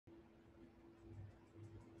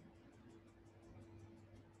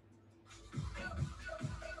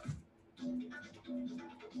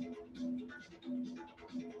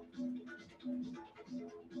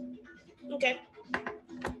Okay.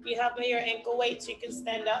 If you have your ankle weights, you can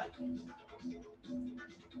stand up.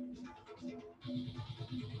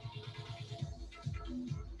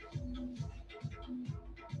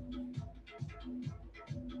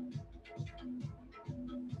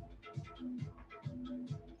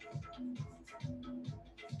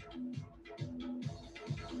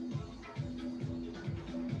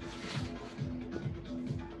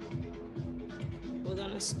 We're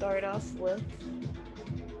gonna start off with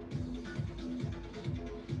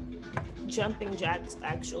jumping jacks,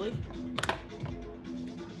 actually.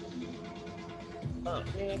 Oh,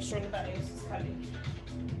 let me make sure nobody else is cutting.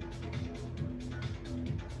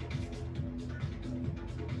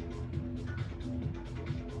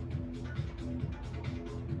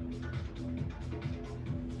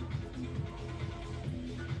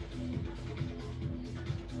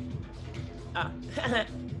 Ah.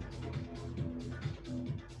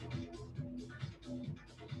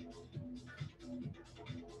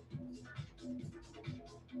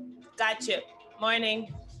 Gotcha.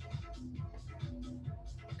 Morning.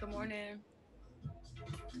 Good morning.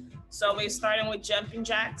 So we're starting with jumping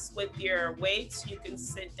jacks with your weights. You can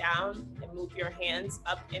sit down and move your hands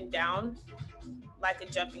up and down like a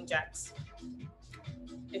jumping jacks.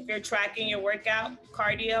 If you're tracking your workout,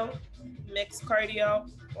 cardio, mixed cardio,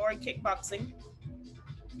 or kickboxing.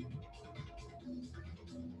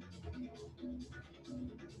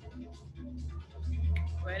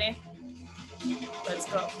 Ready? Let's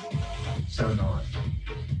go. Sound on.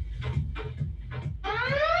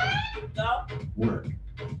 Go. Work.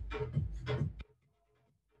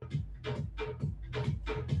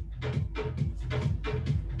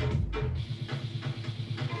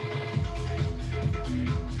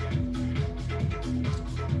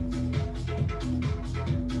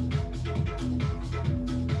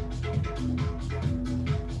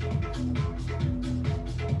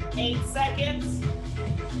 Eight seconds.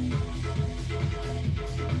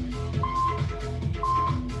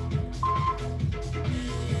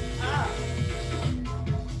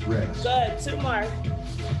 Rest. Good. Two more.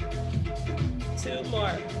 Two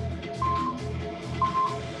more.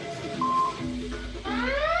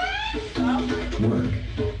 Go. Work.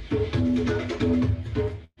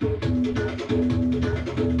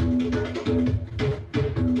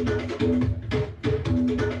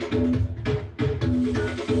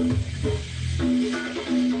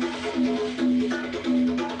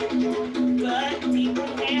 Good. Deep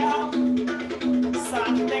inhale.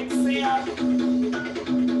 Soft exhale.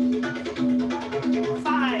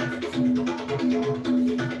 5.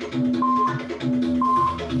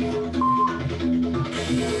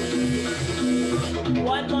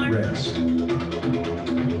 One more. Rest.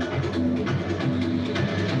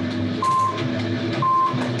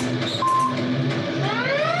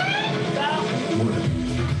 Go. Work.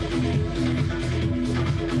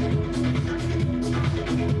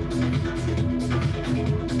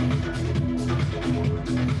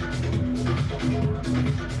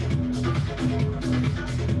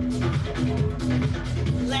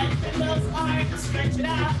 Lengthen those arms. Stretch it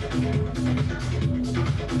out.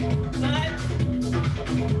 Good.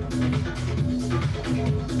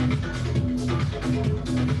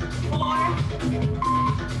 4.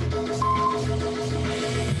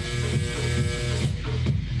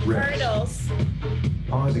 Rest. Hurdles.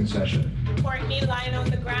 Pausing session. Courtney, lying on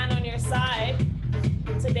the ground on your side.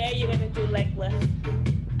 Today you're gonna do leg lift.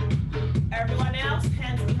 Everyone else,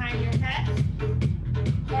 hands behind your head.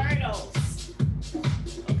 Hurdles.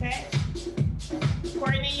 Okay?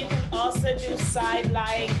 Courtney, you can also do side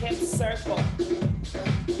lying hip circle.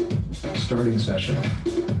 Starting session.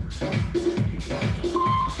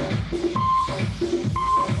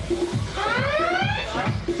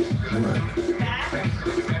 Work. Back.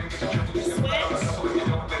 Switch.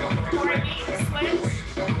 Courtney, switch.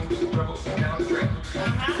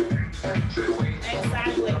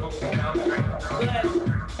 Exactly. Good.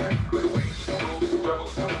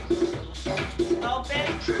 Open.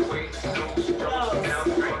 Close.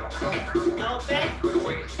 Open.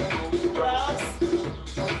 Close.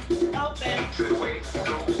 Open.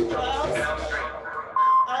 Close.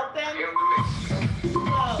 Open.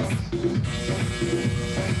 Close.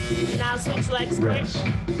 Now switch legs quick. Rest.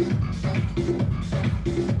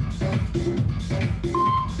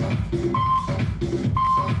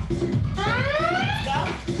 Go.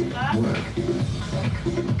 Up. Work.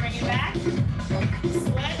 Bring it back.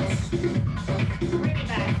 Switch. Bring it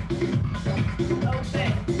back.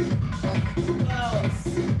 Open. Close.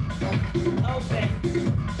 Open.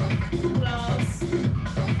 Close.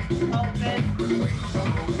 Open.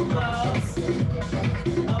 Close.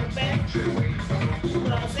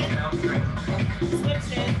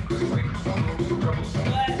 switch it. Good,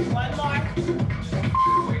 one more.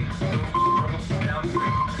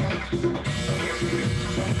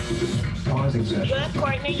 Pausing session. Good,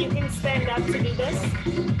 Courtney, you can stand up to do this.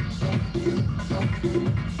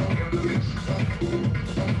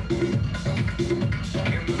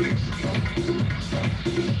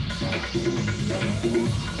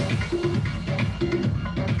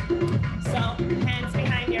 So, hands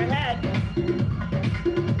behind your head.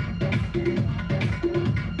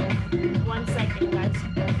 1 second, guys.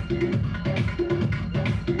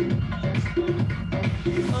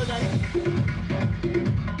 Hold on.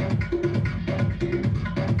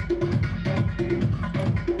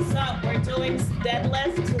 So, we're doing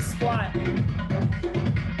deadlift to squat.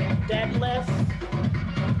 Deadlift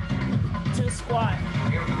to squat.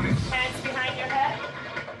 Hands behind your head.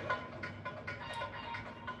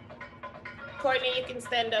 Courtney, you can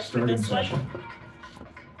stand up for Starting this one. session.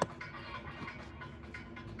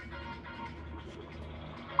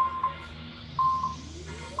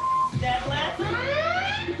 Deadlift,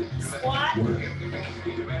 squat, Work.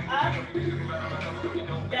 up,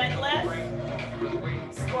 deadlift,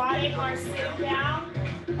 squatting or sitting down,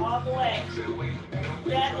 all the way.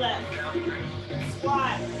 Deadlift,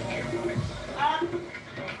 squat, up,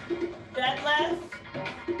 deadlift,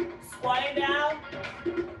 squatting down,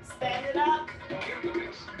 stand it up,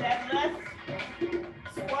 deadlift,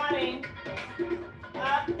 squatting,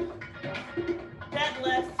 up,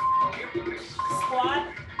 deadlift, squat,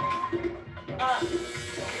 up.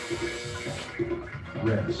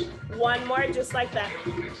 Rest. One more, just like that.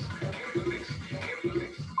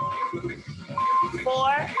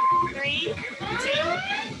 4, 3,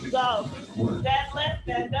 2, go. Work. Deadlift,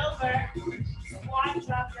 bend over. Squat,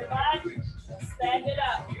 drop your butt. Stand it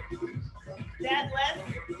up. Deadlift,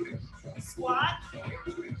 squat,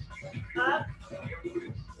 up.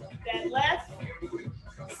 Deadlift,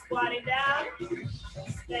 squatting down.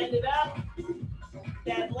 Stand it up.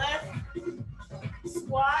 Deadlift,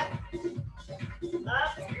 squat,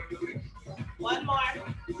 up. One more.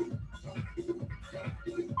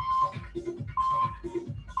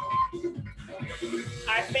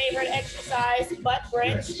 Our favorite exercise, butt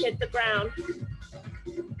bridge, hit the ground.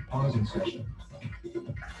 Pausing session.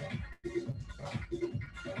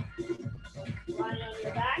 Lying on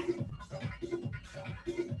your back.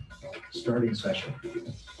 Starting session.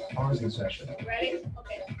 Pausing session. Ready?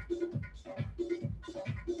 Okay.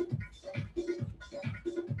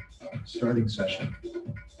 Starting session.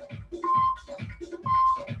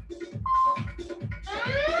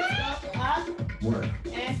 Up Work.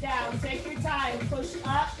 and down. Take your time. Push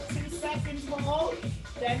up, 2 seconds, hold,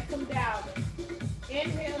 then come down.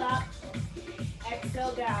 Inhale up,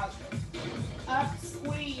 exhale down. Up,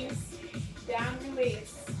 squeeze, down,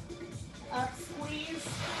 release. Up, squeeze,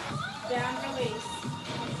 down, release.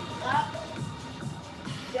 Up,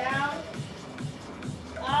 down,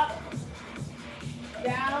 up,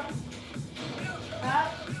 down,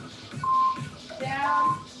 up,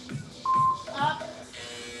 down, up,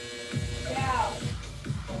 down.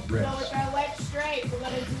 So with Rest. our legs straight, we're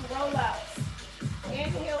gonna do roll-ups.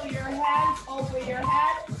 Inhale your hands over your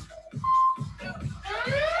head.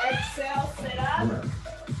 Exhale, sit up Work.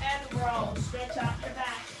 and roll. Stretch out your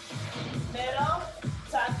back. Middle,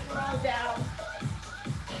 tuck and roll down.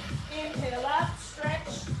 Inhale up,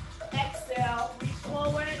 stretch. Exhale, reach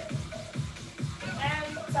forward. And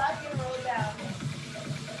tuck and roll down.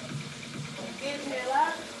 Inhale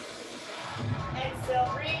up.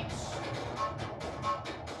 Exhale, reach.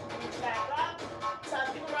 Reach back up.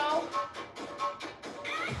 Tuck and roll.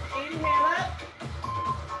 Inhale up.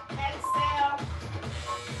 Exhale.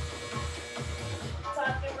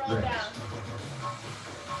 Tuck and roll Rest. down.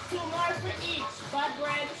 2 more for each. Butt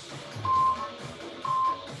bridge.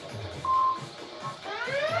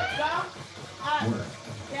 Let's go. Up, Work.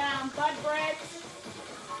 down, butt bridge.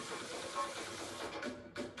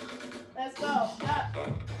 Let's go. Up.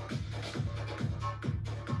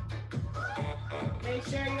 Make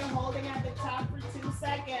sure you're holding at the top for 2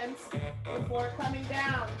 seconds before coming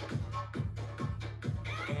down.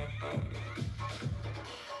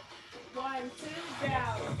 1, 2,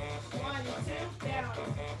 down. 1, 2, down.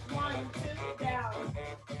 1, 2, down.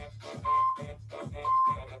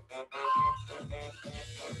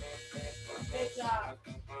 Good job.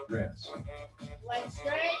 Rest. Legs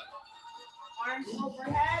straight. Arms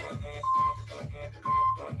overhead.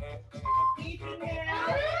 Deep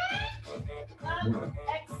inhale. Up.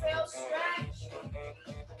 Exhale, stretch.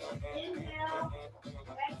 Inhale.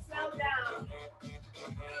 Exhale, down.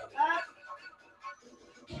 Up.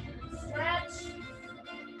 Stretch.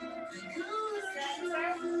 Center.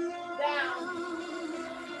 Down.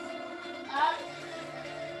 Up.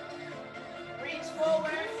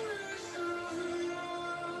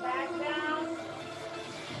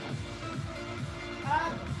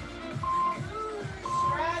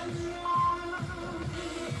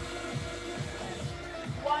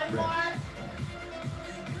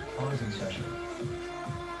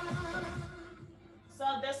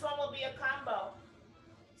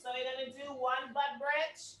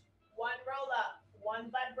 One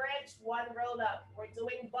butt bridge, one roll up. We're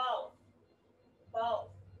doing both. Both.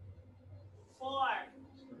 4,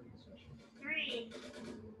 3,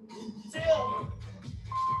 2.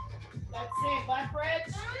 Let's see. Butt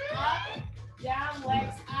bridge. Up, down,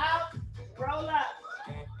 legs out. Roll up.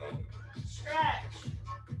 Stretch.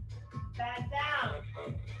 Back down.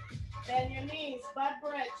 Bend your knees. Butt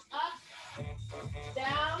bridge. Up,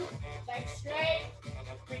 down, legs straight.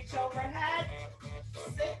 Reach overhead.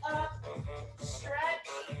 Sit up. Stretch.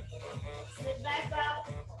 Sit back up.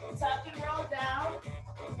 Tuck and roll down.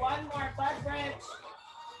 One more butt bridge.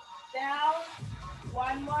 Down.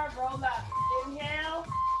 One more roll up. Inhale.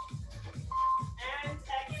 And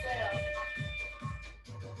exhale.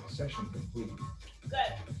 Session complete.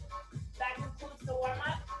 Good. That concludes the warm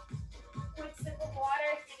up. Quick sip of water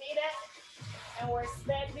if you need it. And we're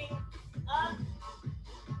standing up.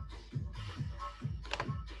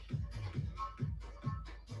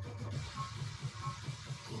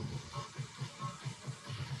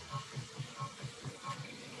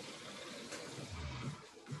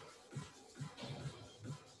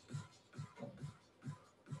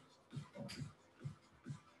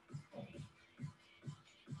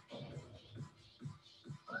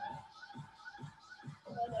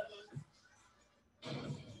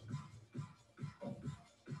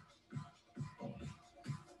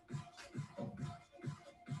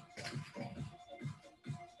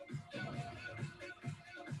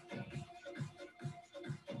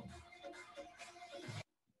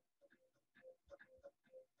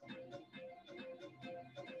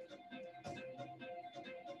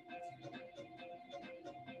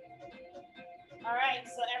 All right,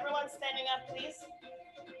 so everyone standing up, please.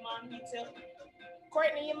 Mom, you too.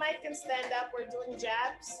 Courtney, you might can stand up. We're doing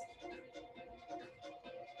jabs.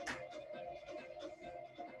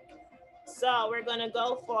 So we're gonna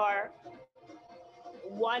go for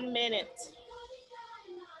 1 minute.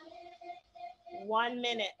 1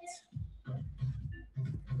 minute.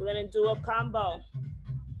 We're gonna do a combo.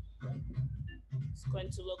 It's going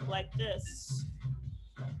to look like this.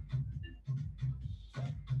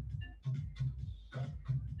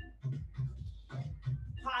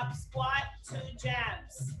 Pop squat, 2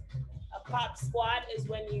 jabs. A pop squat is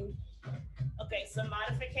when you, okay, so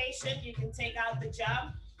modification, you can take out the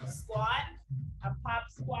jump, squat. A pop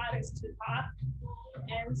squat is to hop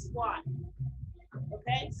and squat.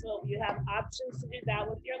 Okay, so you have options to do that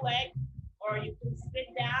with your leg, or you can sit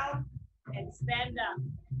down and stand up.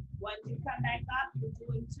 Once you come back up, you're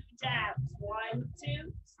doing 2 jabs. 1,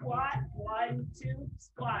 2, squat, 1, 2,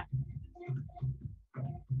 squat.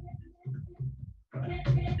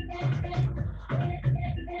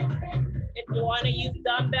 If you want to use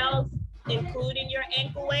dumbbells, including your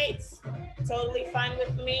ankle weights, totally fine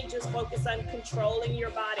with me. Just focus on controlling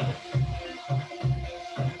your body.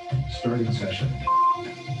 Starting session.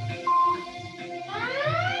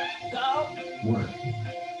 Go. Work.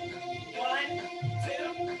 1,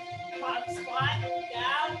 2, pop squat,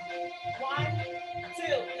 down. 1,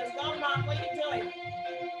 2. Let's go, Mom. What are you doing?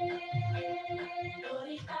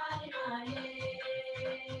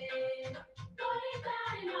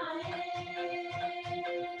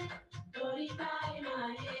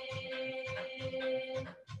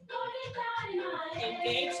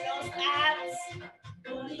 Engage those abs.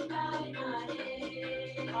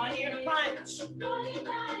 On your punch.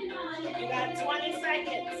 You got 20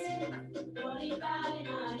 seconds.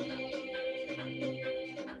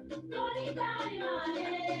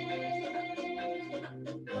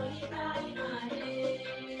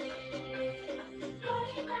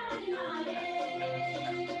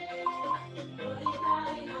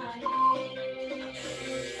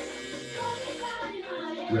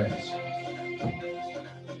 Rest.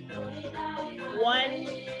 1,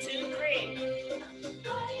 2, 3.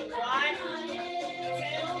 1,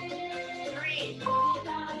 2, 3.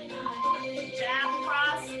 Jab,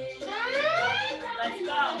 cross. Let's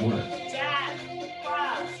go. Work. Jab,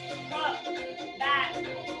 cross, hook, back,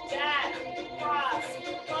 jab, cross,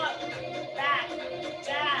 hook, back,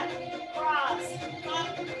 jab, cross, hook,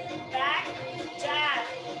 back, jab,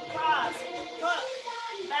 cross, hook,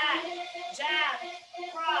 back, jab,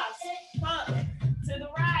 cross, hook. To the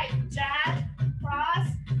right, jab, cross,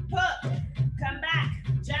 hook, come back,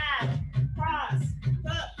 jab, cross,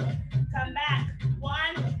 hook, come back.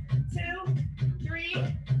 1, 2, 3,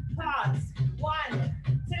 pause. 1,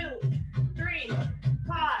 2, 3,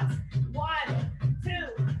 pause. 1, 2,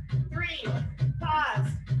 3, pause.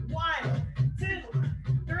 1, 2,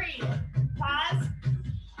 3, pause.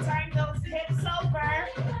 Turn those hips over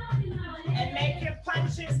and make your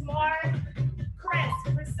punches more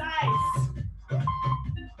crisp, precise.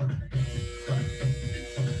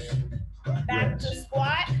 Back to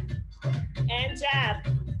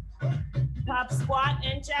Squat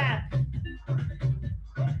and jab.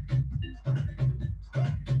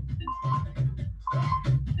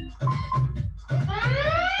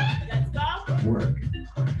 Let's go. Work.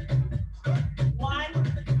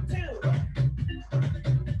 1, 2.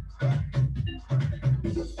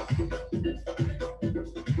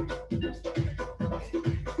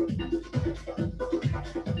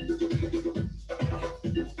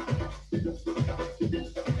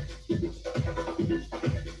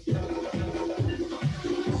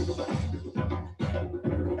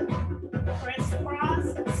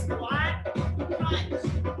 Crisscross, squat, punch.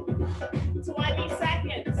 20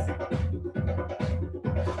 seconds.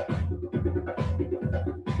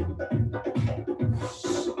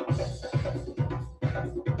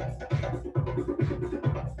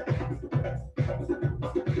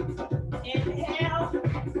 Inhale,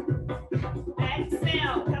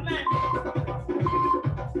 exhale, come on.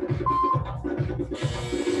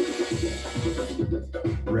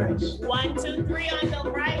 Rest. 1, 2, 3 on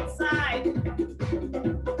the right side.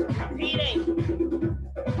 Repeating.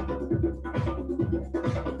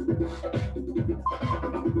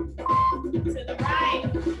 To the right.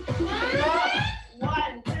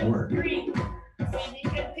 1, 2, Work. 3. See if you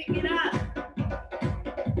can pick it up.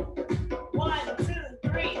 1, 2,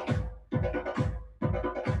 3.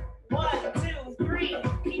 1, 2, 3.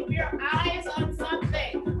 Keep your eyes on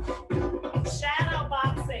something. Shadow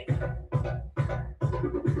boxing.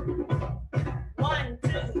 1, 2,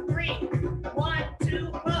 3. 1,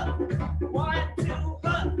 2, hook. 1, 2,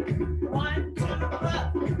 hook. 1, 2, hook.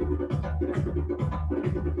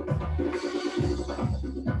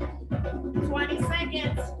 20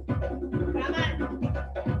 seconds. Come on.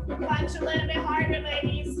 Punch a little bit harder,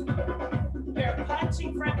 ladies. You're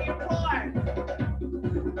punching from your core.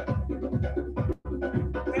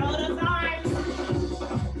 Throw those arms.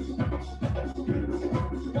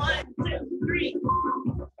 1, 2, 3.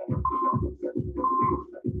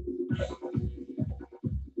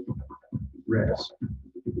 Rest.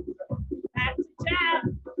 Back to jab.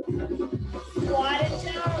 Squat and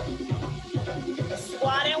 2.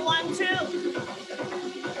 Squat and 1, 2.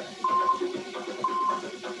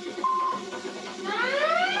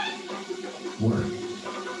 Work.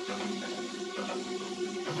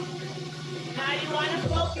 Now you want to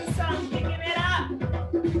focus on picking it up.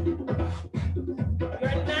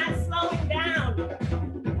 You're not slowing down.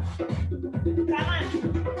 Come on.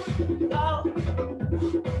 Go.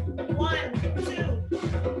 1,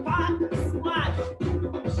 2. Pop, squat.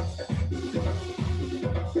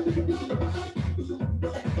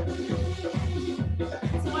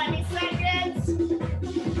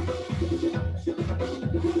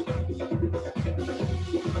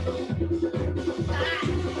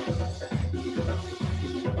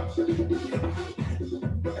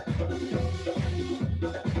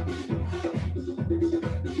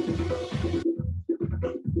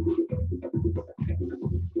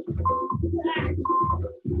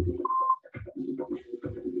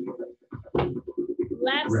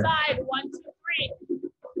 Left Right. side, 1, 2, 3.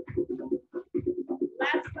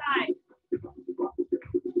 Left side.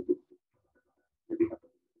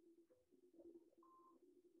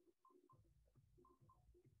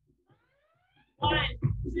 One,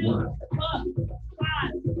 two, hook,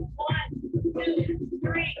 pause. 1, 2,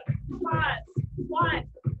 3, pause. 1,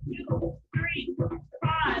 2, 3,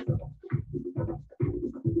 pause.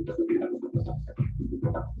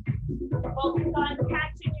 Focus on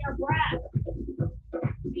catching your breath.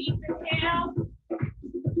 Deep inhale,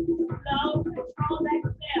 slow, controlled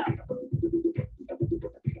exhale.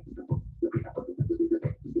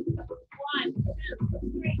 1,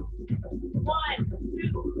 2, 3. 1,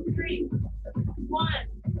 2, 3. 1,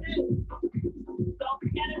 2. Don't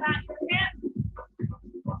forget about your hips.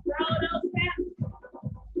 Throw those hips.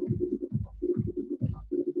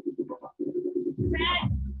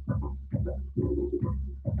 Set.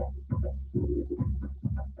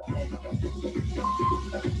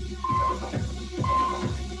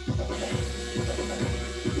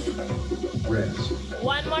 Rest.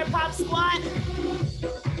 One more pop squat.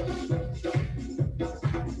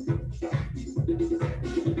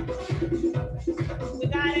 We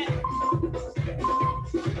got it.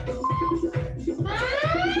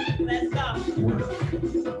 Let's go. Work.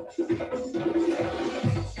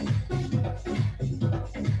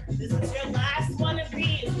 This is your last one of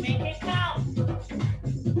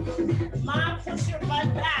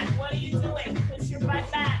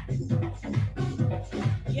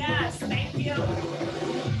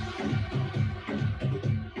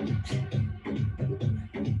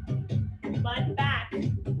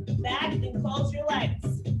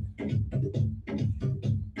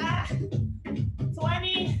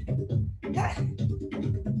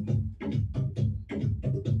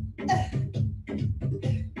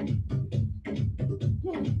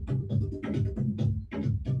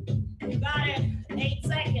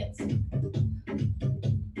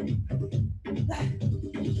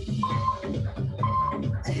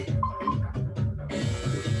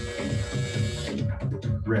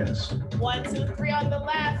Rest. 1, 2, 3 on the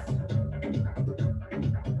left.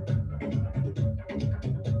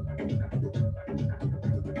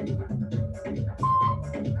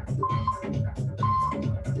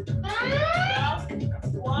 Go.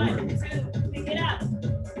 1, 2, pick it up.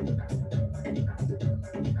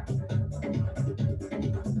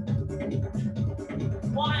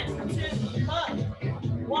 One, two, hook.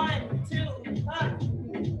 1, 2, hook.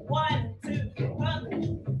 1, 2, hook.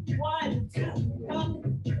 1, 2, hook.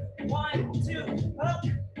 1, 2, hook.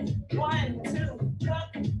 1, 2,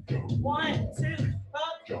 hook. 1, 2,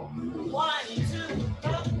 hook. 1, 2,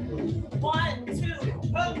 hook. 1, 2,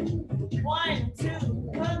 hook. 1, 2,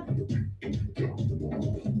 hook.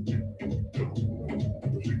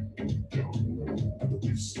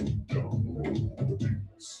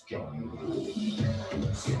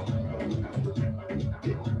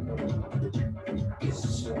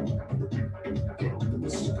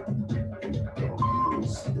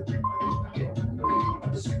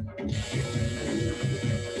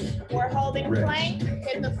 We're holding Rest. plank,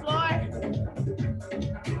 hit the floor.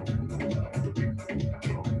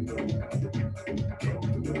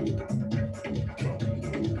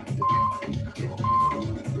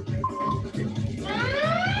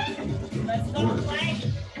 Let's go to plank.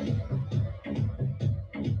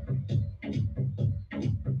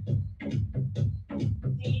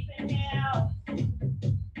 Deep inhale.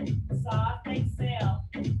 Soft exhale.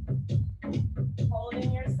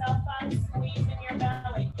 Holding yourself up, squeezing your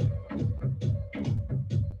belly.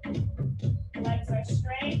 Legs are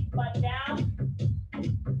straight, butt down.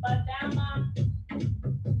 Butt down, mom.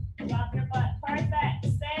 Drop your butt. Perfect.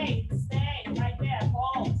 Stay right there.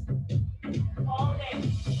 Hold. Holding.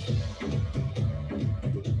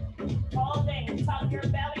 Holding. Tuck your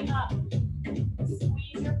belly up.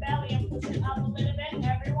 Squeeze your belly and push it up a little bit.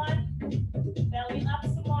 Everyone, belly up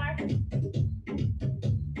some more.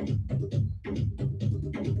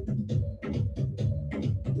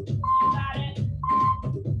 You got it.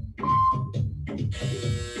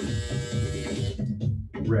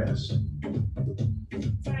 Rest.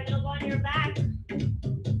 Turn it over on your back.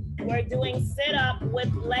 We're doing sit up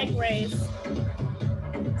with leg raise.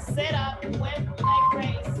 Sit up with leg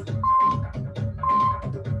raise.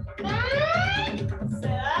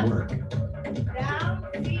 Sit up. Work. Down,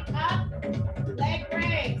 feet up, leg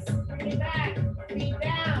raise. Bring it back, feet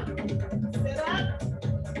down. Sit up,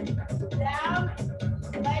 down,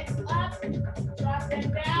 legs up, drop them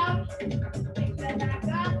down, pick them back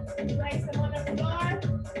up, place them on the floor.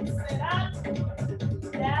 Sit up,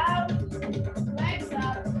 down, legs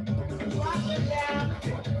up, drop them down,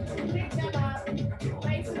 pick them up,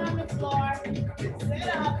 place them on the floor. Sit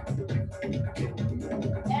up,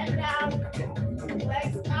 and down,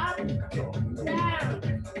 legs up, down,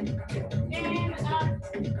 and up,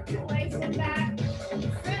 place it back,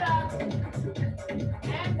 sit up,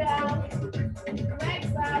 and down,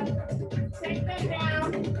 legs up, take them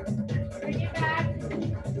down, bring it back,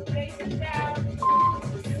 face it down,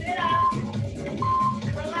 sit up,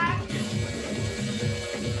 relax.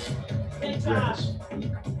 Good job. Rest.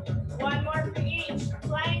 One more for each.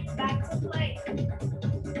 Plank, back to plank.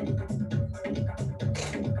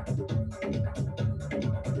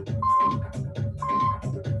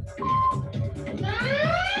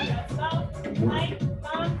 Let's go. Plank,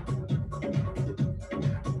 mom.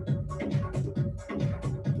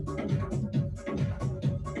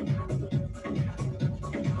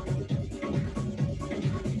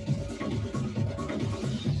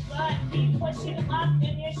 Good. Keep pushing up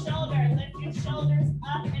in your shoulder. Lift your shoulders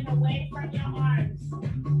up and away from your arms.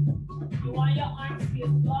 You want your arms to be as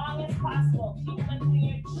long as possible. Keep lifting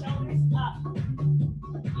your shoulders up.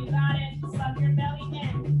 You got it. Suck your belly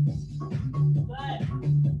in. Good.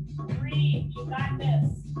 Breathe. You got this.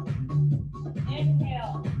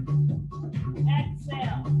 Inhale.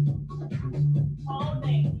 Exhale.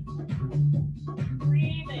 Holding.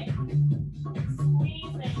 Breathing.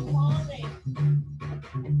 Squeezing. Holding.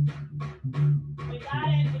 You got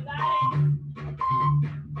it. You got it.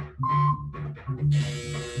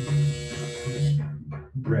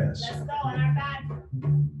 Rest. Let's go on our back.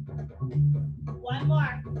 One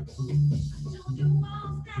more. Don't you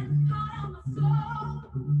want that heart on the floor?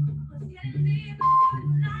 'Cause getting deep.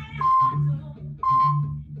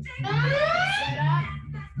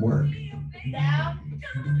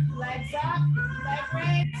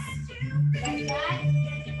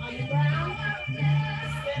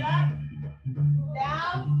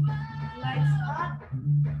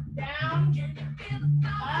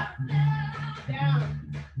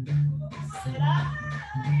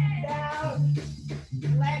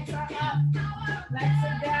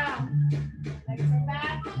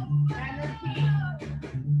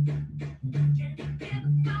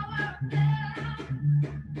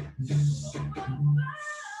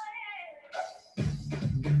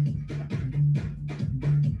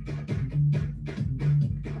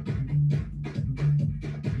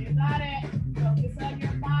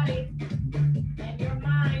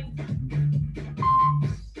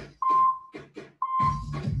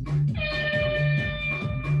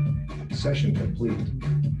 Session complete.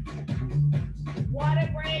 Water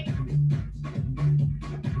break.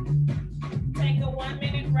 Take a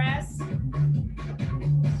 1-minute rest.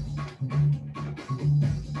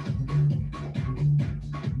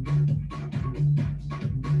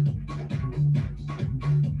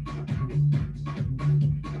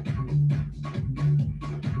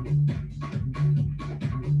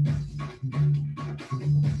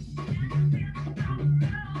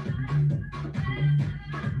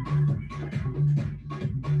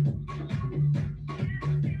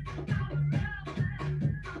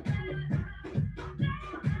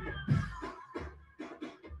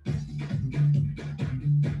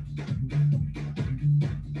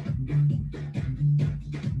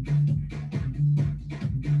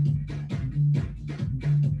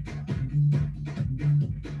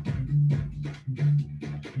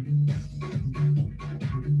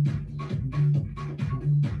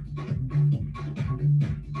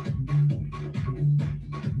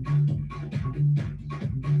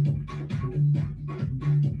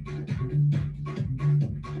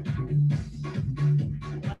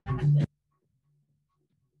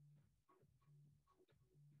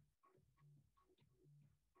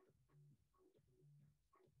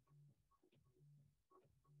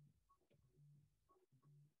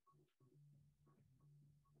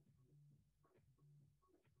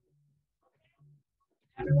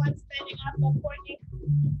 Everyone standing up for Courtney.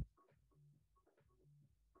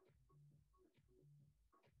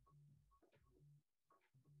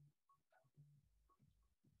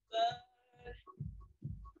 Good.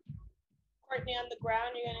 Courtney on the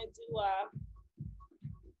ground, you're gonna do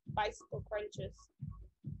bicycle crunches.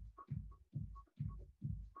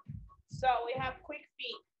 So we have quick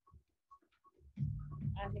feet.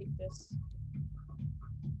 I hate this,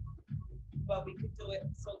 but we could do it.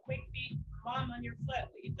 So quick feet, mom on your foot.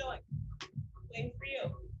 What are you doing? Waiting for you.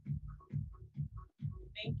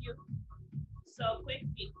 Thank you. So quick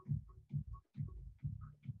feet.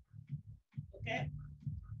 Okay.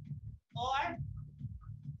 Or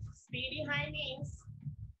speedy high knees.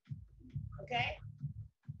 Okay.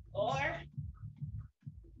 Or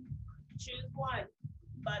choose one.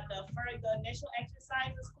 But the initial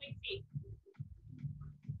exercise is quick feet.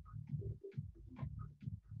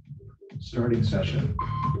 Starting session.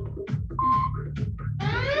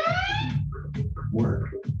 Work.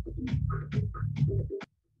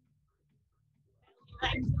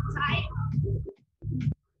 Legs tight.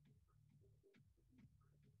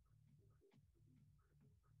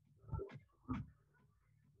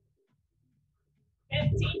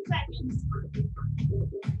 Seconds.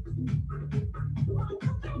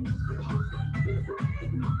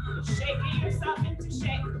 Shaking yourself into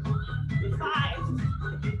shape. 5.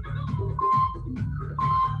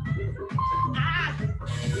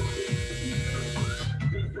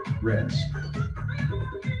 Rest.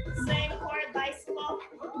 Same cord bicycle.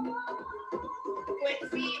 Quick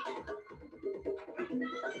feet.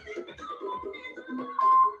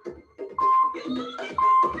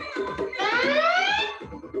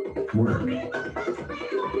 Work.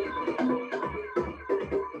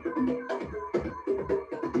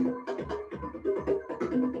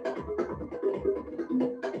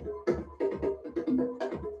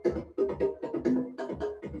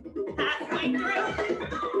 Halfway through.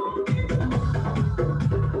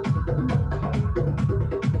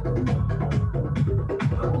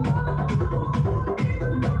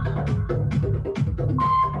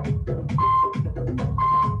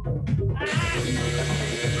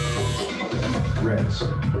 Rest.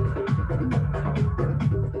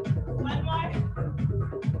 One more.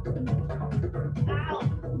 Out.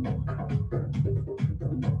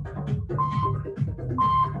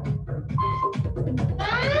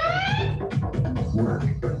 Work.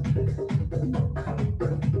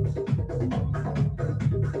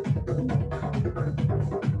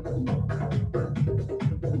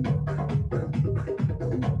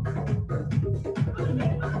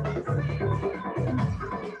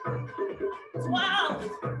 12.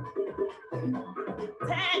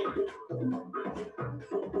 10.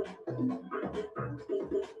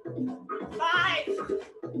 5.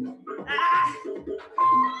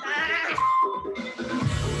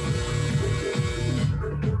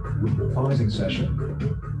 With the pausing session.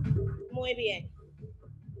 Muy bien.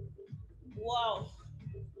 Whoa.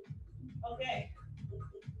 Okay.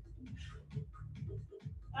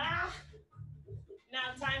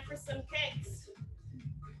 Now time for some kicks.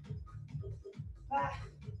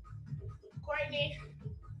 Courtney,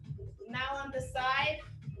 now on the side,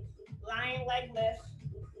 lying leg lift,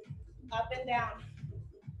 up and down.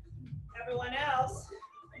 Everyone else,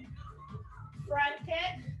 front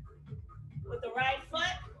kick with the right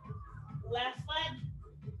foot, Left foot,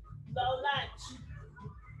 low lunge.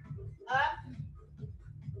 Up,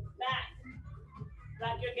 back.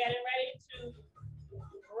 Like you're getting ready to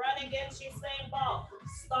run against your same ball.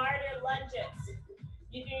 Starter lunges.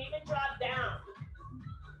 You can even drop down.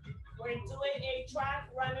 We're doing a track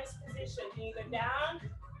runner's position, either down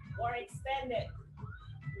or extended.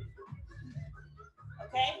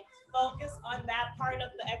 Okay? Focus on that part of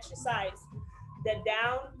the exercise, the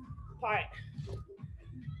down part.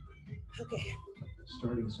 Okay.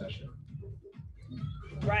 Starting session.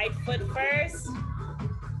 Right foot first.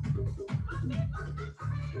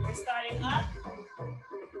 We're starting up.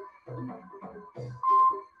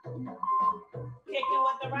 Kicking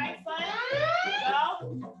with the right foot. Go.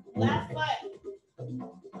 Left foot.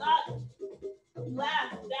 Up.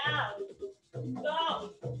 Left. Down. Go.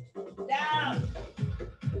 Down.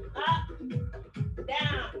 Up.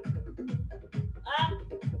 Down. Up.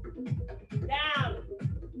 Down.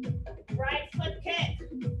 Right foot kick.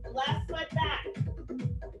 Left foot back.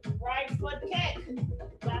 Right foot kick.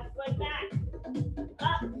 Left foot back.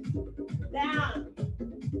 Up. Down.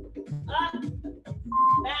 Up.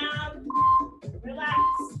 Down. Relax.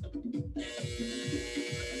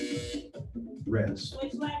 Rest.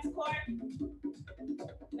 Switch legs, court.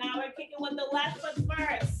 Now we're kicking with the left foot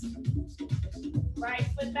first. Right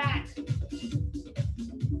foot back.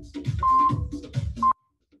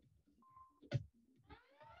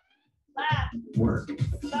 Left. Work.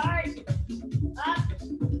 Start. Up.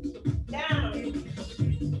 Down.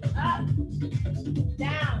 Up.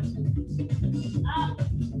 Down. Up.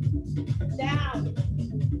 Down.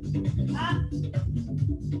 Up.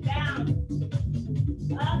 Down.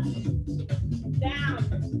 Up. Down.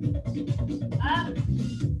 Up.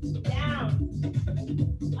 Down.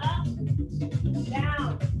 Up.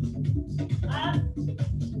 Down. Up.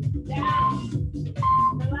 Down.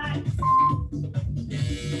 Relax.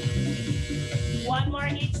 One more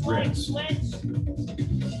each leg. Rest. Switch.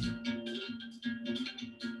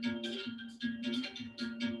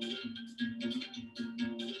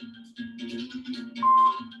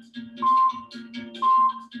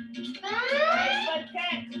 Right foot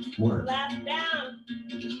kick. Work. Left down.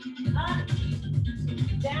 Up.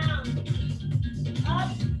 Down. Up.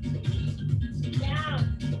 Down.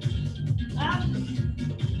 Up.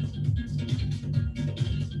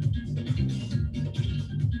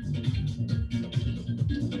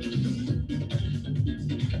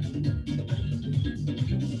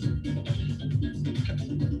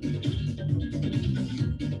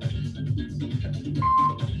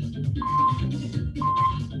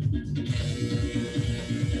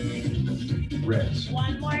 Rest.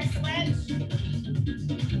 One more switch.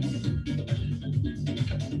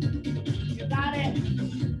 You got it.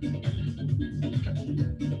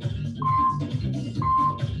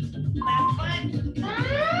 Left foot.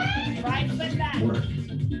 Right foot back. Work.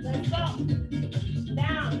 Let's go.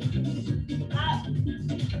 Down. Up.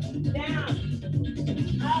 Down.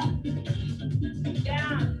 Up.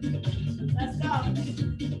 Down. Let's go.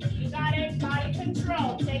 You got it. Body control.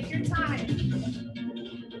 Take your time.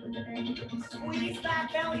 Squeeze that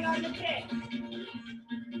belly on the kick.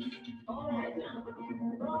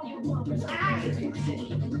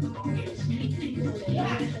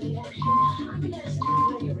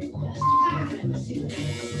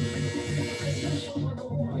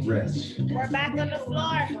 Rest. We're back on the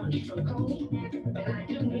floor.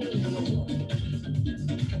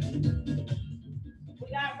 We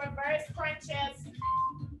got reverse crunches.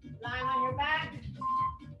 Lying on your back,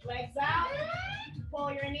 legs out,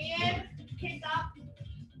 pull your knee in, kick up,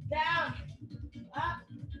 down, up,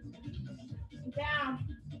 down,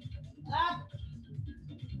 up.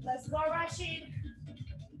 Let's go, Rashid.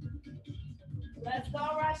 Let's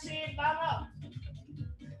go, Rashid. Vamos.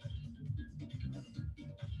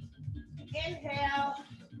 Inhale,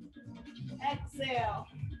 exhale.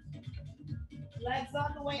 Legs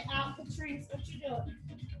all the way out, Patrice. What you doing?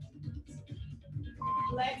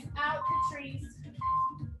 Legs out, Patrice.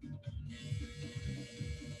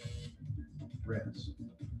 Rest.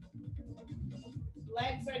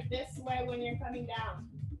 Legs are this way when you're coming down.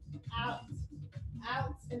 Out,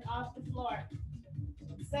 out, and off the floor.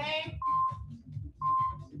 Same.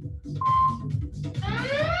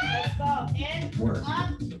 Let's go. In, Work.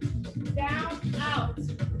 up, down, out.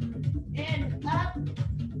 In, up,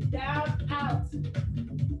 down, out.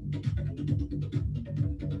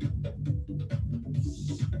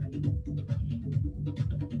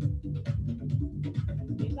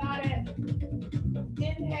 You got it.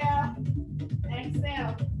 Inhale,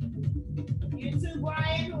 exhale. You too,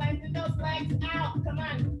 Brian. Lengthen those legs out. Come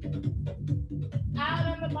on. Out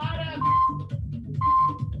on the bottom.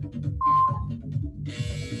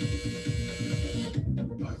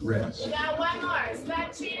 Rest. We got one more.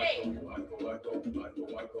 Stop cheating.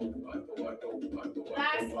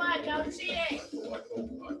 Last one. No cheating.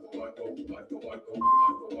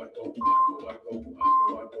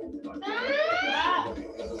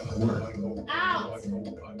 Work. Out.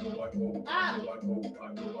 Up.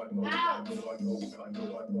 Out. Up.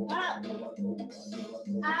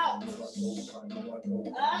 Out. Up.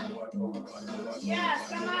 Yes,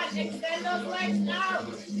 come on. Extend those legs out.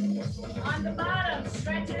 On the bottom.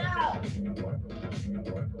 Stretch it out.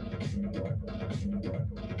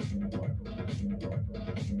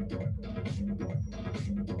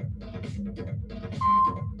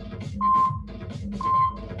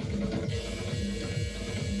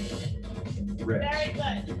 Rest. Very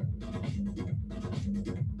good.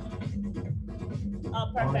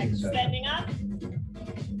 Oh, perfect. Pausing session. Standing up.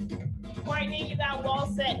 Courtney, you got wall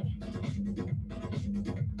sit.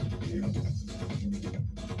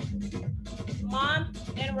 Mom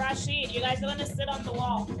and Rashid, you guys are gonna sit on the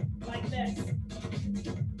wall like this.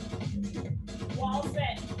 Wall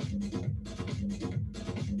sit.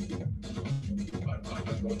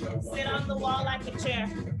 Sit on the wall like a chair.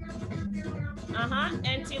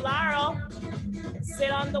 And Tilaro,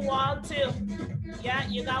 sit on the wall too. Yeah,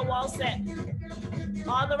 you got wall sit.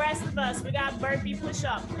 All the rest of us, we got burpee push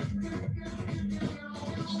up.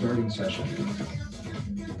 Starting session.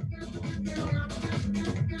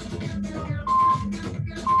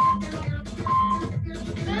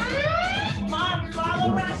 Mom,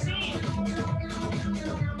 follow Rashid.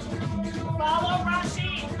 Follow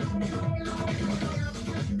Rashid.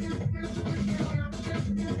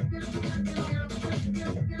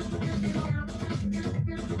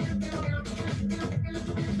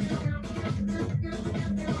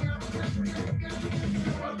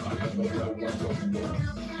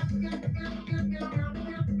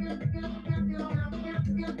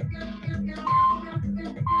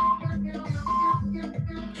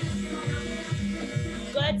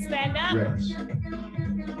 Good, stand up. Rest.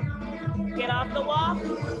 Get off the wall.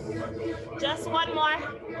 Just one more.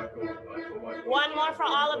 One more for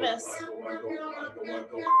all of us.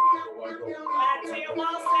 Back to your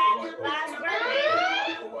wall set. Last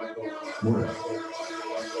burpee. Work.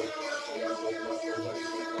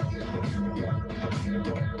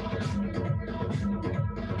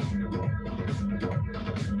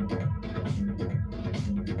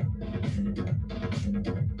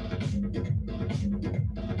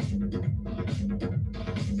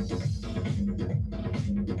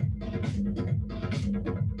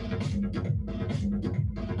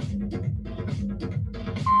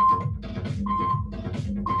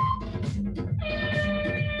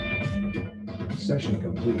 Session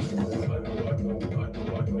complete.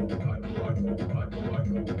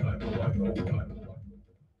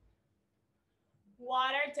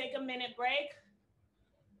 Water, take a minute break.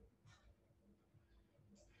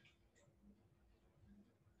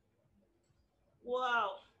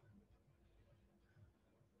 Whoa.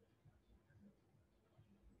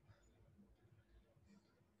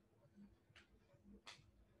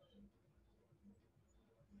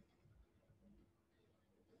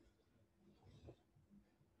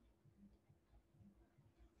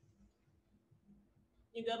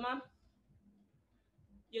 You good, Mom?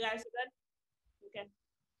 You guys are good? Okay.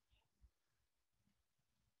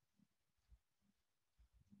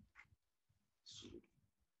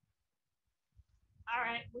 All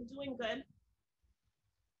right, we're doing good.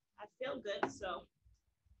 I feel good, so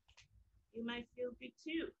you might feel good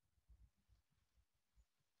too.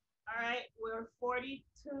 All right, we're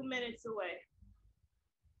 42 minutes away.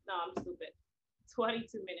 No, I'm stupid.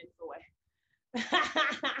 22 minutes away.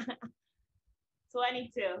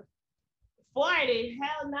 22. 40,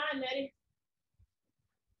 hell nah, Nettie.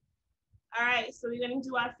 All right, so we're gonna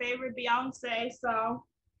do our favorite Beyonce song,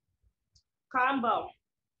 Combo.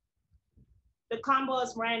 The combo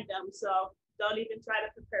is random, so don't even try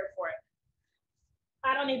to prepare for it.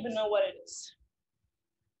 I don't even know what it is.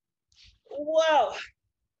 Whoa. All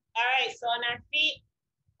right, so on our feet,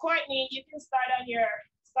 Courtney, you can start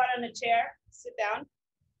on the chair, sit down.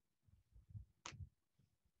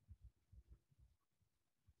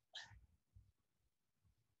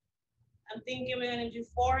 I'm thinking we're gonna do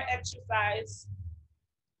 4 exercises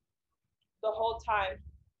the whole time.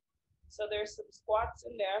 So there's some squats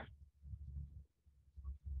in there.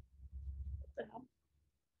 What the hell?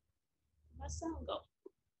 Where'd my sound go?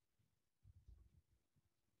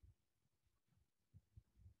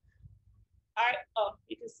 All right, oh,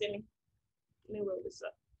 you can see me. Let me roll this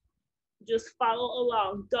up. Just follow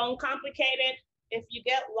along. Don't complicate it. If you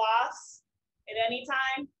get lost at any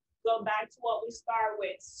time, go back to what we start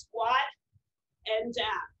with. Squat and jab.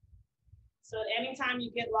 So anytime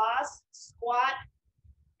you get lost, squat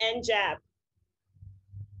and jab.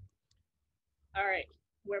 All right,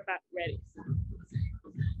 we're back ready.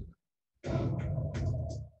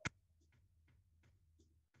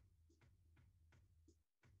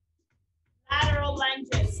 Lateral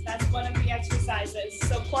lunges, that's one of the exercises.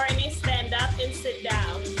 So Courtney, stand up and sit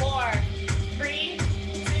down. 4, 3,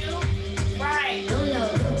 2, right.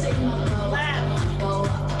 Left.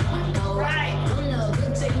 Right. Left.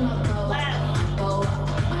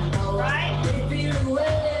 Right.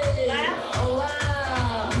 Left.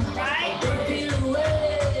 Right.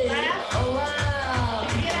 Left.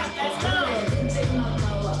 Get up, let's go. Come on.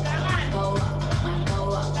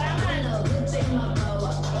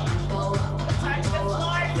 Touch the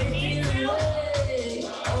floor if you need to.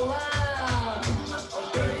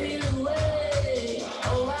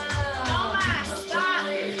 No más, stop.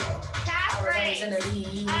 Calf raise.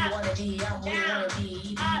 Up, down, up,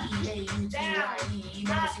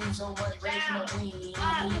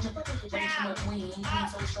 down,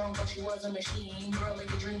 so strong, but she was a machine. Girl, your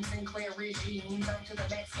dreams and clear regime. Up to the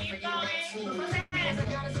next keep going. 10, 9,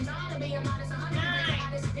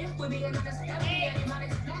 8,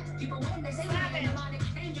 lunge or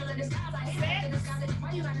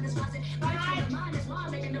squat. Sit down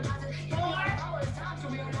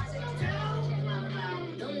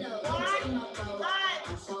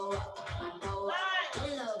and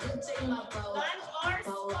stand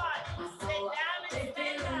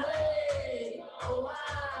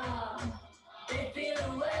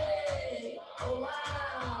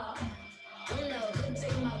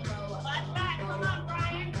up. Butt back. Come on,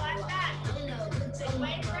 Brian. Butt back.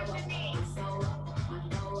 Away from the knees.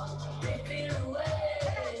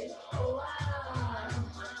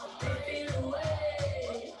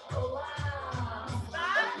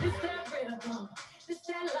 Stop. This that rhythm, this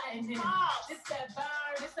that lightning, Pause. this that bar,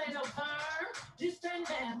 this ain't no perm, this that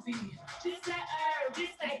nappy, this that herb, this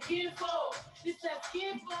that kinfolk, this that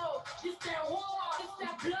skinfolk, this that war, this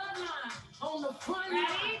that bloodline on the front line.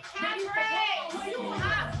 Ready? Calf raise.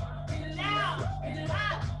 Up, down,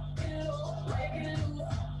 up.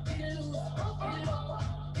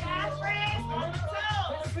 Calf raise on the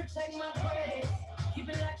toes. Protect my praise, keep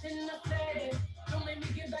it locked in the face. Don't make me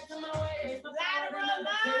get back to my ways. Lateral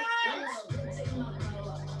lunge.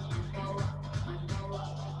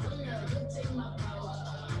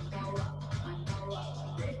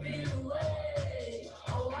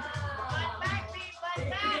 Butt back, feet, butt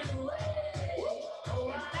back.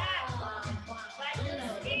 Back. Like you're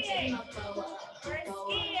skiing. We're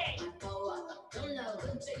skiing. Ready?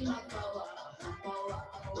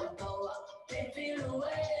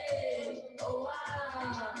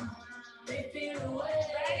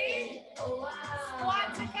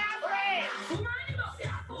 Squat to calf raise.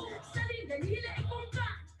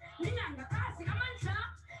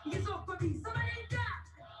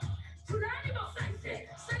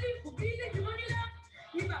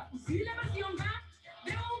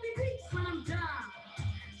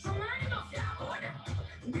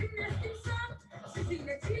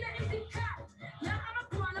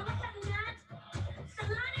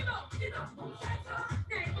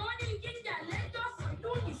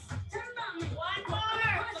 One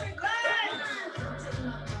more. Good.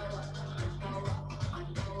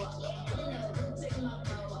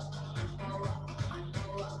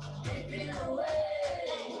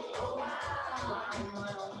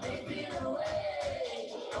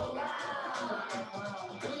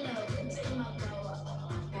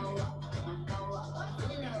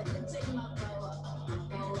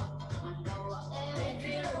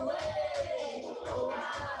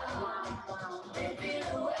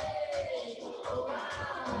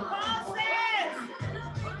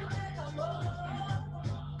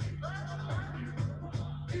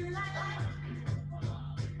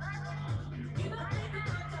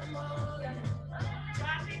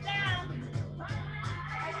 Drop it down.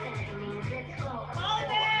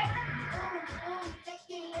 Hold it.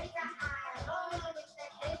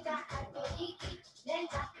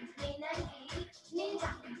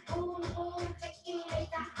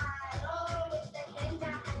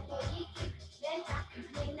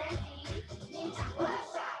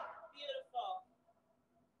 Beautiful.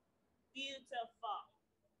 Beautiful.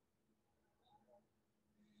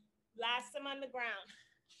 Last time on the ground.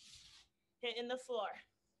 Hitting the floor.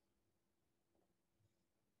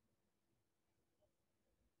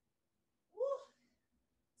 Woo.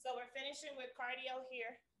 So we're finishing with cardio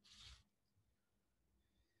here.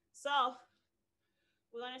 So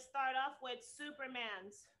we're going to start off with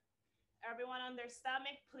Supermans. Everyone on their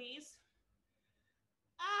stomach, please.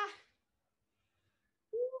 Ah.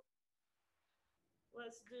 Woo.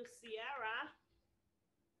 Let's do Sierra.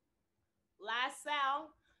 Last sound.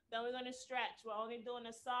 Then we're gonna stretch. We're only doing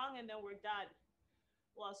a song and then we're done.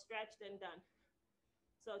 Well, stretched and done.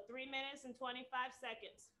 So 3 minutes and 25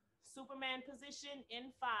 seconds. Superman position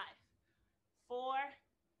in 5, 4,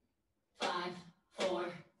 5, 4,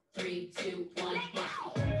 3, 2, 1. Level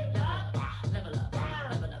up, level up,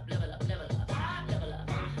 level up, level up, level up, level up,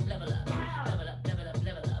 level up, level up, level up,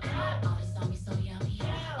 level up. Oh, this on me so yummy.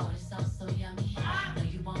 Oh, this sauce so yummy. No,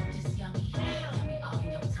 you want this yummy. Yummy all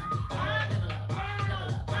in your tummy. Level up,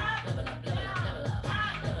 level up, level up, level up, level up,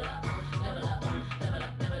 level up, level up, level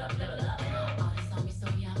up, level up, level up. Oh, this on me so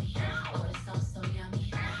yummy. Oh, this sauce so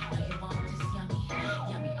yummy. No, you want this yummy.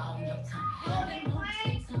 Yummy all in your tummy.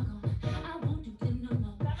 I won't do them no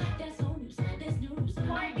more. There's no news, there's news.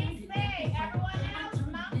 Everyone else,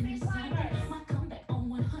 mountain climbers. My comeback on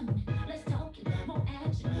 100. Let's talk it, more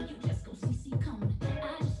action. You just go see coming.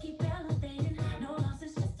 I just keep elevating. No loss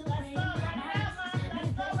is just a Let's go,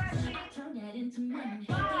 let's go, Rashi. I turn that into money.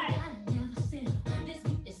 They gotta never settle. This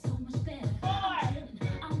beat is so much better. I'm chilling,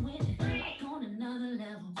 I'm winning. Like on another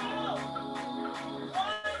level.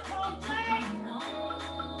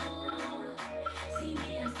 See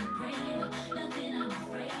me as the greater, nothing I'm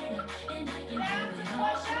afraid of, and I can do it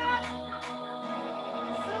all.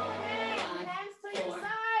 Superman, hands to your 4,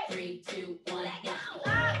 side. 3, 2, 1. Up. Level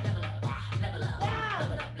up, level up, level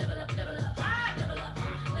up, level up, level up, level up,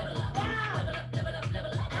 level up, level up, level up,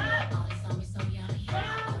 level up. Oh, this on me so yummy.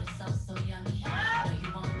 Oh, this sauce so yummy. No, you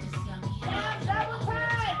want this yummy. Double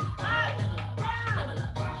time. Up. Level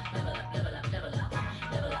up, level up, level up, level up,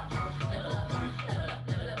 level up, level up, level up,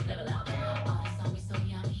 level up, level up. Oh, this on me so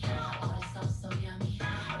yummy. Oh, this sauce so yummy.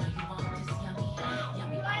 No, you want this yummy.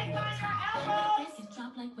 Yummy all Legs in your on your tummy. elbows. This is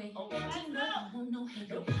drop like weight. Let's Team go. up, won't no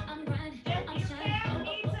hate. I'm grinding, If I'm you shining. can,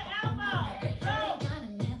 knee to elbow. They Go. gotta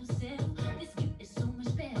never settle. This beat is so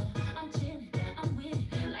much better. I'm chilling, I'm winning,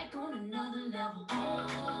 like on another level.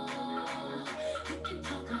 Oh, you can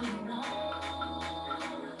talk all you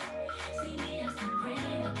want. See me as the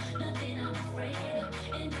greater, nothing I'm afraid of,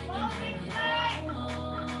 and I can do it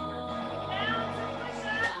all. Down to push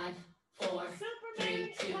up. 5, 4, Superman,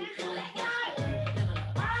 3, 2, 1. hands to the side. Level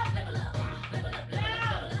up, level up, level up, level up,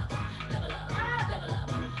 level up, level up, level up,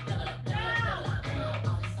 level up, level up, level up.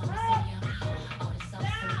 Oh, this sauce so yummy. Oh, this sauce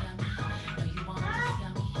so yummy. No, you want this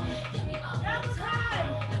yummy. Yummy all in your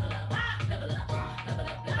tummy. Level up, level up, level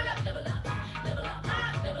up, level up, level up, level up,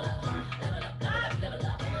 level up, level up, level up, level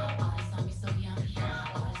up. Oh, this on me so yummy.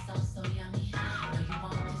 Oh, this sauce so yummy. No, you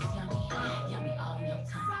want this yummy. Yummy all in your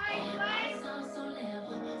tummy. Side leg. Sauce so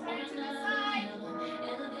level, Turn to the another side. level.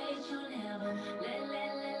 Elevate your level,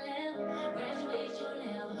 level. Graduate your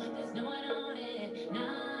level. There's no one on it. Nah,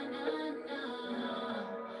 nah, nah.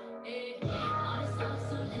 Eh, all this sauce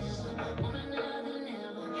so level, on another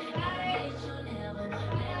level. Elevate your level,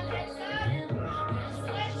 level.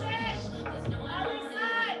 Graduate your level. There's no one Other on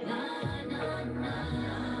side. it. Nah, nah,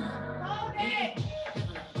 nah. Hold it.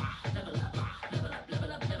 Level up, level up,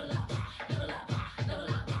 level up, level up, level up, level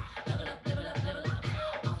up, level up, level up, level up.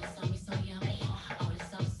 Oh, this on me so yummy. Oh, this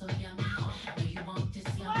sauce so yummy. No, you want this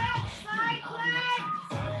yummy. Flex, side All in your flex.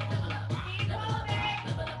 tummy. Level up, Keep moving.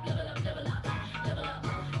 level up, level up, level up, level up,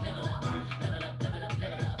 level up, level up, level up,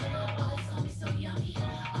 level up. Oh, this on me so yummy.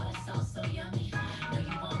 Oh, this sauce so yummy. No,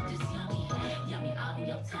 you want this yummy. Yummy all in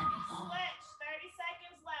your tummy. Oh. Switch. 30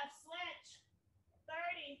 seconds left. Switch.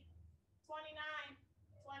 30, 29,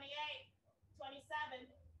 28, 27,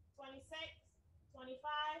 26,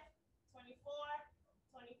 25, 24,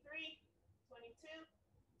 23, 22,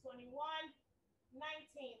 21,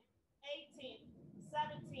 19, 18,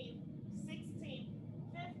 17, 16,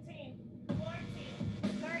 15, 14,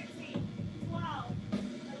 13, 12,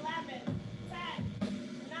 11, 10,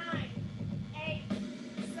 9, 8,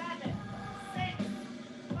 7, 6,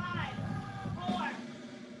 5, 4,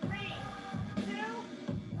 3, 2,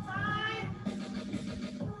 time.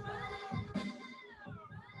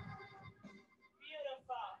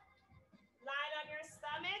 Beautiful. Lie on your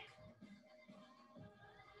stomach.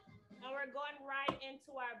 And we're going right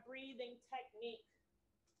into our breathing technique.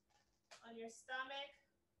 On your stomach,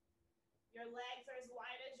 your legs are as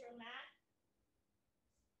wide as your mat.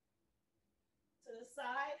 To the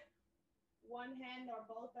side, one hand or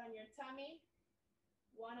both on your tummy,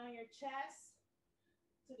 one on your chest,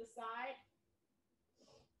 to the side.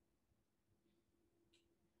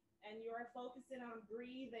 And you're focusing on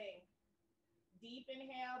breathing. Deep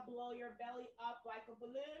inhale, blow your belly up like a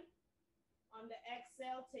balloon. On the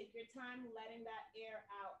exhale, take your time letting that air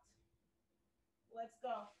out. Let's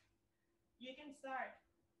go. You can start.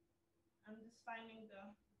 I'm just finding the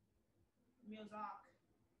music.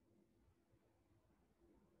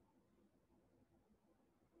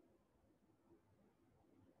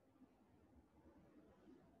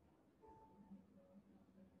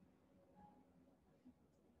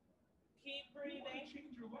 Keep You want to breathing.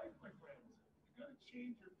 change your life, my friends. You got to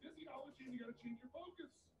change your physiology and you got to change your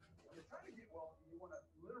focus. When you're trying to get well, you want to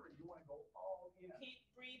go all in Keep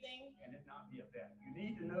breathing. and it not be a bet. You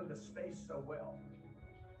need to know the space so well.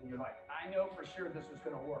 And you're like, I know for sure this is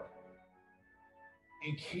going to work.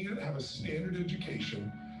 You can't have a standard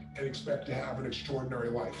education and expect to have an extraordinary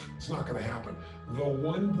life. It's not going to happen. The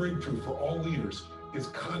one breakthrough for all leaders is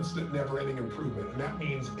constant, never-ending improvement. And that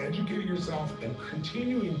means educating yourself and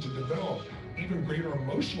continuing to develop even greater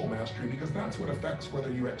emotional mastery, because that's what affects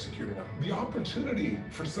whether you execute or not. The opportunity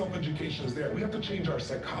for self-education is there. We have to change our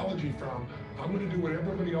psychology from, I'm going to do what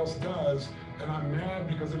everybody else does, and I'm mad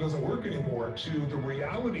because it doesn't work anymore, to the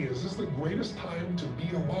reality is this is the greatest time to be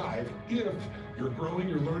alive if you're growing,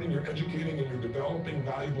 you're learning, you're educating, and you're developing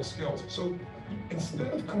valuable skills. So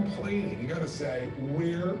instead of complaining, you got to say,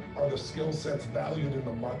 where are the skill sets valued in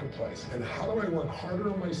the marketplace? And how do I work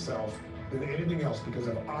harder on myself than anything else? Because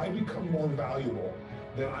if I become more valuable,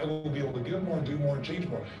 then I will be able to give more, do more, and change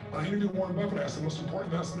more. When I interviewed Warren Buffett, I asked the most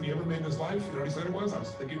important investment he ever made in his life. You know what he said it was? I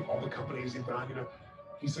was thinking of all the companies he'd done,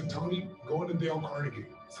 He said, Tony, go into Dale Carnegie.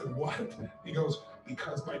 I said, what? He goes,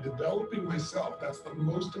 because by developing myself, that's the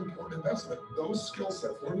most important investment. Those skill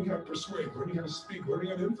sets, learning how to persuade, learning how to speak,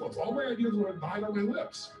 learning how to influence. All my ideas would have died on my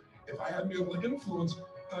lips if I hadn't been able to influence.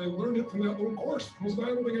 And I learned it from that little course. It was the most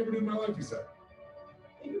valuable thing I ever did in my life, he said.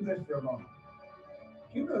 Think of this for a moment.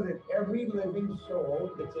 Do you know that every living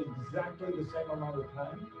soul gets exactly the same amount of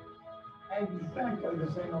time? Exactly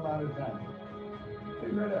the same amount of time.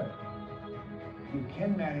 Figure it out. You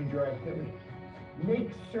can manage your activities.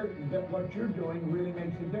 Make certain that what you're doing really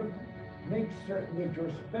makes a difference. Make certain that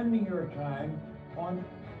you're spending your time on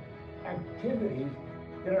activities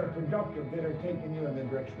that are productive, that are taking you in the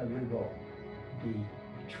direction of your goal. The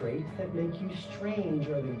traits that make you strange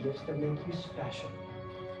are the gifts that make you special.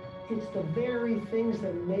 It's the very things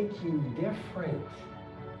that make you different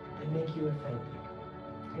that make you authentic.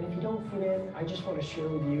 And if you don't fit in, I just want to share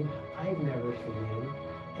with you, I've never fit in.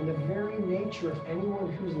 And the very nature of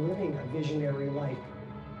anyone who's living a visionary life.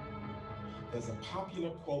 There's a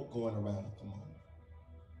popular quote going around at the moment.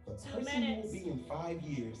 The 2 person you minutes. will be in 5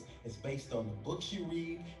 years is based on the books you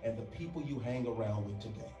read and the people you hang around with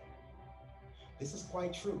today. This is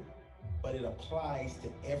quite true, but it applies to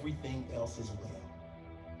everything else as well.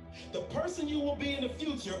 The person you will be in the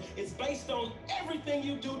future is based on everything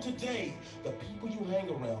you do today, the people you hang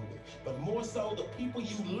around with, but more so the people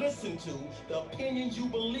you listen to, the opinions you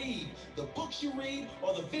believe, the books you read,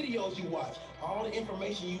 or the videos you watch. All the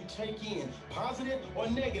information you take in, positive or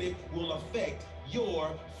negative, will affect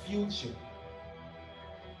your future.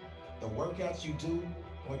 The workouts you do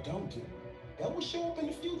or don't do, that will show up in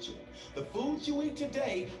the future. The foods you eat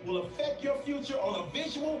today will affect your future on a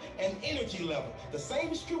visual and energy level. The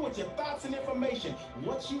same is true with your thoughts and information.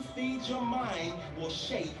 What you feed your mind will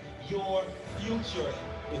shape your future.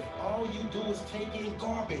 If all you do is take in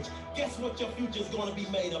garbage, guess what your future is going to be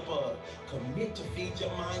made up of? Commit to feed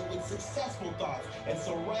your mind with successful thoughts and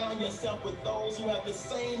surround yourself with those who have the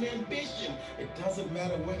same ambition. It doesn't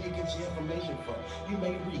matter where you get your information from. You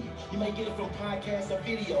may read, you may get it from podcasts or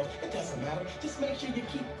videos. It doesn't matter. Just make sure you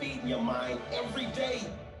keep feeding your mind every day.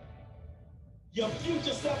 Your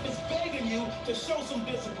future self is begging you to show some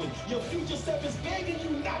discipline. Your future self is begging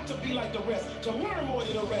you not to be like the rest, to learn more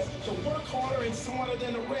than the rest, to work harder and smarter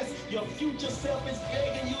than the rest. Your future self is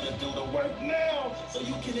begging you to do the work now so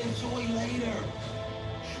you can enjoy later.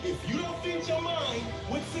 If you don't feed your mind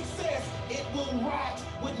with success, it will rot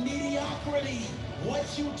with mediocrity. What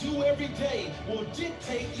you do every day will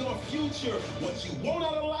dictate your future. What you want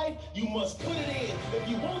out of life, you must put it in. If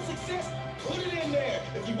you want success, put it in there.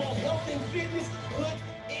 If you want health and fitness, put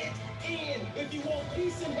it in. If you want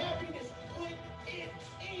peace and happiness, put it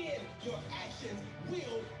in. Your actions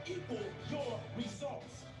will equal your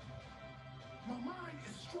results. My mind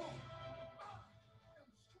is strong. I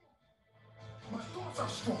am strong. My thoughts are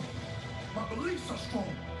strong. My beliefs are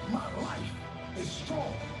strong. My life is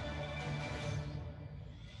strong.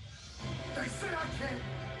 They say I can't.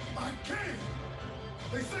 I can.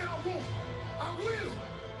 They say I won't. I will.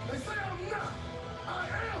 They say I'm not. I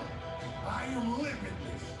am. I am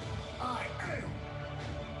limitless. I am.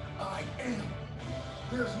 I am.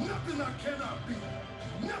 There's nothing I cannot be.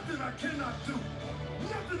 Nothing I cannot do.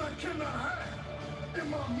 Nothing I cannot have. In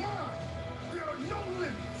my mind, there are no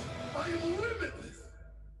limits. I am limitless.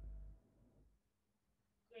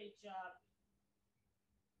 Great job.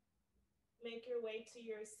 Make your way to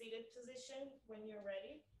your seated position when you're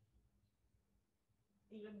ready.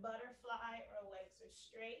 Either butterfly or legs are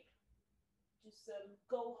straight. Just some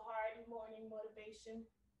go hard morning motivation.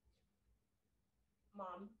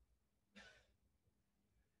 Mom.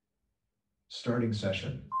 Starting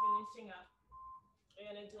session. Finishing up.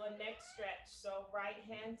 We're gonna do a neck stretch. So right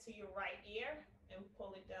hand to your right ear and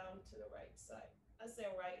pull it down to the right side. I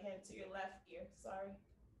said right hand to your left ear, sorry.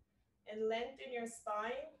 And lengthen your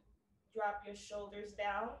spine. Drop your shoulders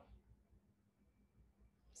down.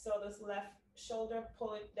 So this left shoulder,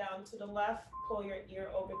 pull it down to the left, pull your ear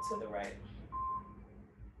over to the right.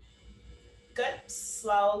 Good.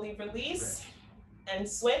 Slowly release and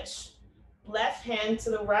switch. Left hand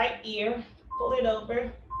to the right ear, pull it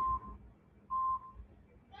over.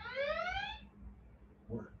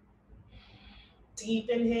 Work. Deep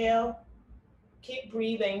inhale. Keep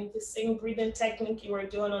breathing. The same breathing technique you were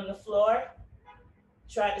doing on the floor.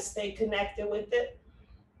 Try to stay connected with it.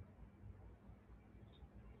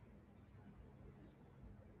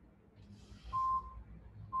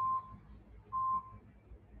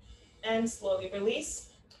 And slowly release.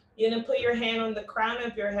 You're gonna put your hand on the crown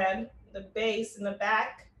of your head, the base in the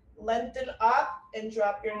back, lengthen up and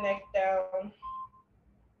drop your neck down.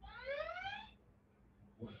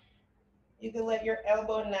 You can let your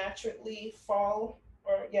elbow naturally fall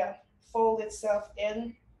or fold itself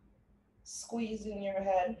in, squeezing your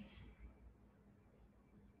head.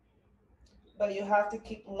 But you have to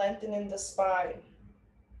keep lengthening the spine.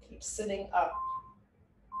 Keep sitting up.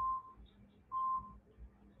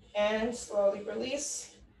 And slowly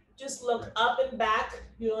release. Just look up and back.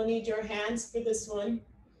 You don't need your hands for this one.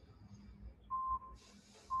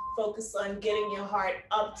 Focus on getting your heart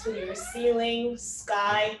up to your ceiling,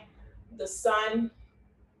 sky, the sun.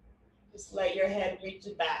 Just let your head reach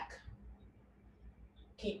back.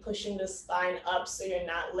 Keep pushing the spine up so you're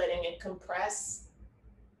not letting it compress.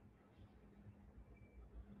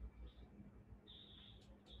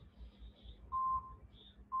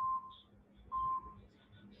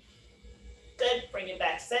 Good, bring it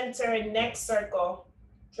back center, neck circle.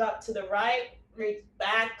 Drop to the right, reach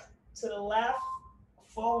back to the left,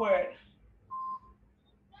 forward.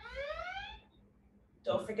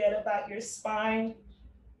 Don't forget about your spine,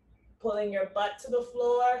 pulling your butt to the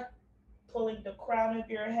floor, pulling the crown of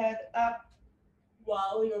your head up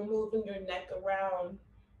while you're moving your neck around.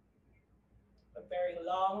 A very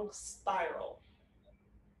long spiral.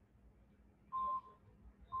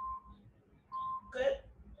 Good.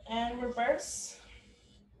 And reverse.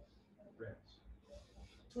 Rest.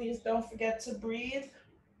 Please don't forget to breathe.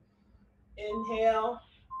 Inhale.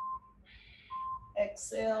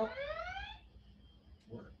 Exhale.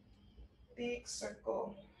 Work. Big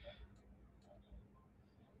circle.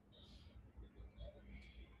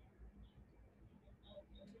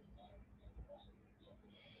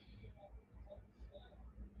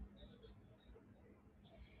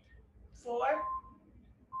 Four.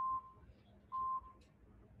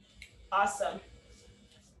 Awesome.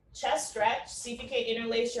 Chest stretch. See if you can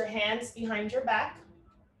interlace your hands behind your back.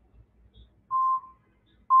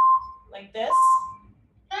 Like this.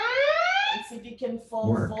 And see if you can fold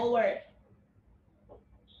Work. forward.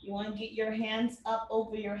 You want to get your hands up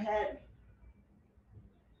over your head.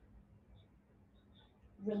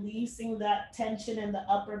 Releasing that tension in the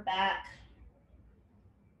upper back.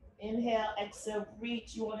 Inhale, exhale,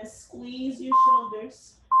 reach. You want to squeeze your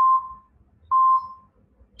shoulders.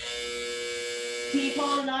 Keep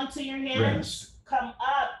holding on to your hands. Rest. Come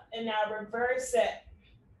up and now reverse it.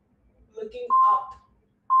 Looking up.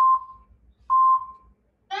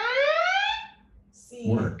 See,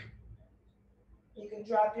 Work. you can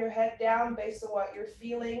drop your head down based on what you're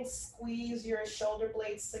feeling. Squeeze your shoulder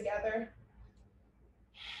blades together.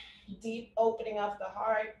 Deep opening of the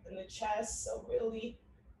heart and the chest. So really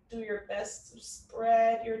do your best to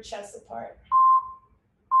spread your chest apart.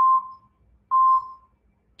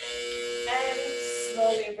 And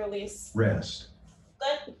slowly release. Rest.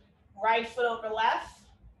 Good. Right foot over left.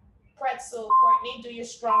 Pretzel, Courtney, do your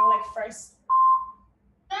strong leg first.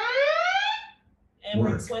 And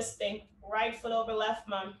we're Work. twisting. Right foot over left,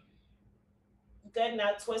 Mom. Good.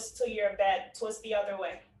 Now twist to your bed. Twist the other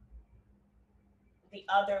way. The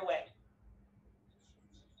other way.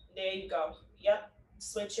 There you go. Yep.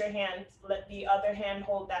 Switch your hand. Let the other hand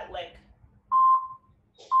hold that leg.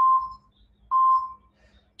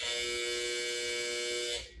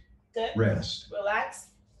 Good. Rest. Relax.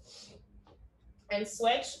 And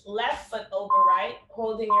switch. Left foot over right.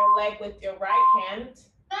 Holding your leg with your right hand.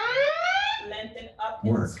 Lengthen up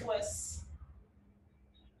and Work. twist.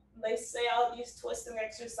 They say all these twisting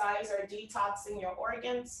exercises are detoxing your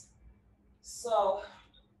organs. So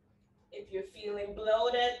if you're feeling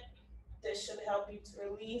bloated, this should help you to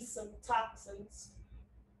release some toxins.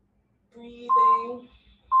 Breathing.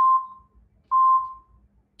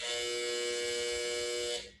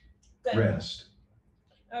 Good. Rest.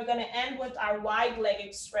 We're gonna end with our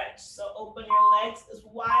wide-legged stretch. So open your legs as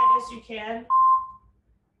wide as you can.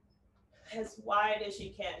 As wide as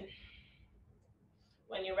you can.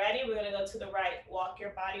 When you're ready, we're gonna go to the right. Walk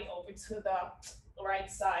your body over to the right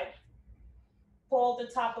side. Pull the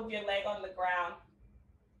top of your leg on the ground.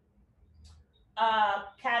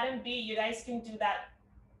 Cat and B, you guys can do that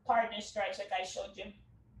partner stretch like I showed you.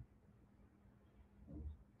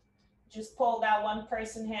 Just pull that one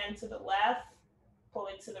person hand to the left, pull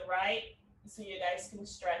it to the right, so you guys can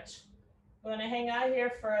stretch. We're gonna hang out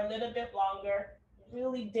here for a little bit longer.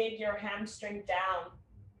 Really dig your hamstring down.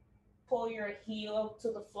 Pull your heel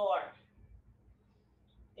to the floor.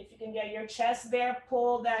 If you can get your chest there,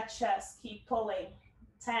 pull that chest. Keep pulling.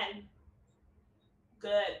 10.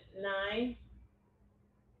 Good. 9,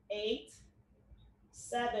 8,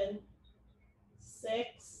 7,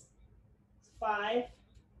 6, 5,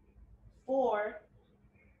 4,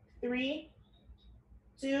 3,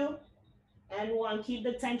 2, and 1. Keep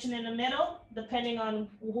the tension in the middle, depending on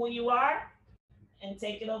who you are, and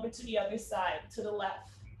take it over to the other side, to the left.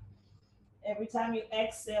 Every time you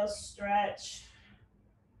exhale, stretch.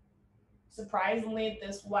 Surprisingly,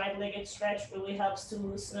 this wide-legged stretch really helps to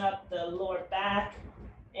loosen up the lower back,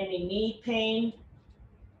 any knee pain,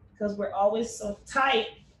 because we're always so tight.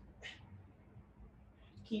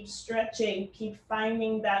 Keep stretching, keep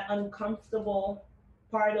finding that uncomfortable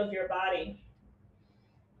part of your body.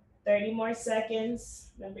 30 more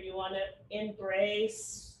seconds. Remember, you want to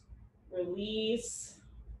embrace, release,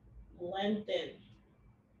 lengthen.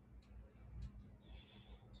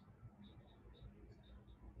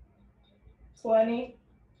 20.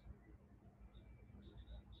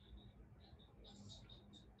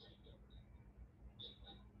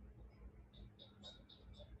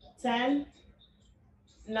 10,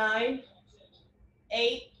 9,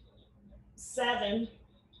 8, 7,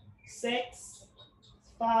 6,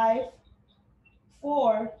 5,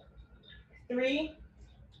 4, 3,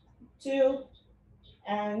 2,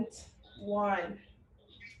 and 1.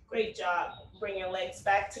 Great job. Bring your legs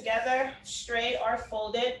back together, straight or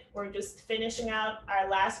folded. We're just finishing out our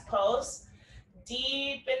last pose.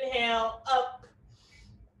 Deep inhale, up,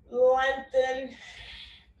 lengthen.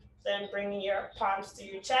 Then bring your palms to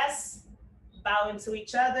your chest, bow into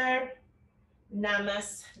each other.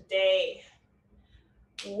 Namaste.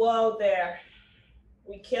 Whoa there.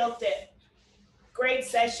 We killed it. Great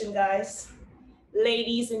session, guys.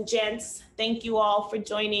 Ladies and gents, thank you all for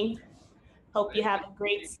joining. Hope you have a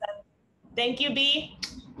great session. Thank you, B.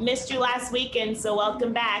 Missed you last weekend, so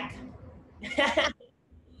welcome back.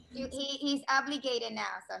 He's obligated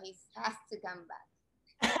now, so he has to come back.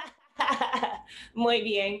 Muy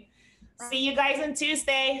bien. See you guys on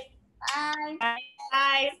Tuesday. Bye. Bye.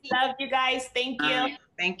 Bye. Love you guys. Thank you.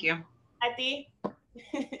 Thank you. A ti.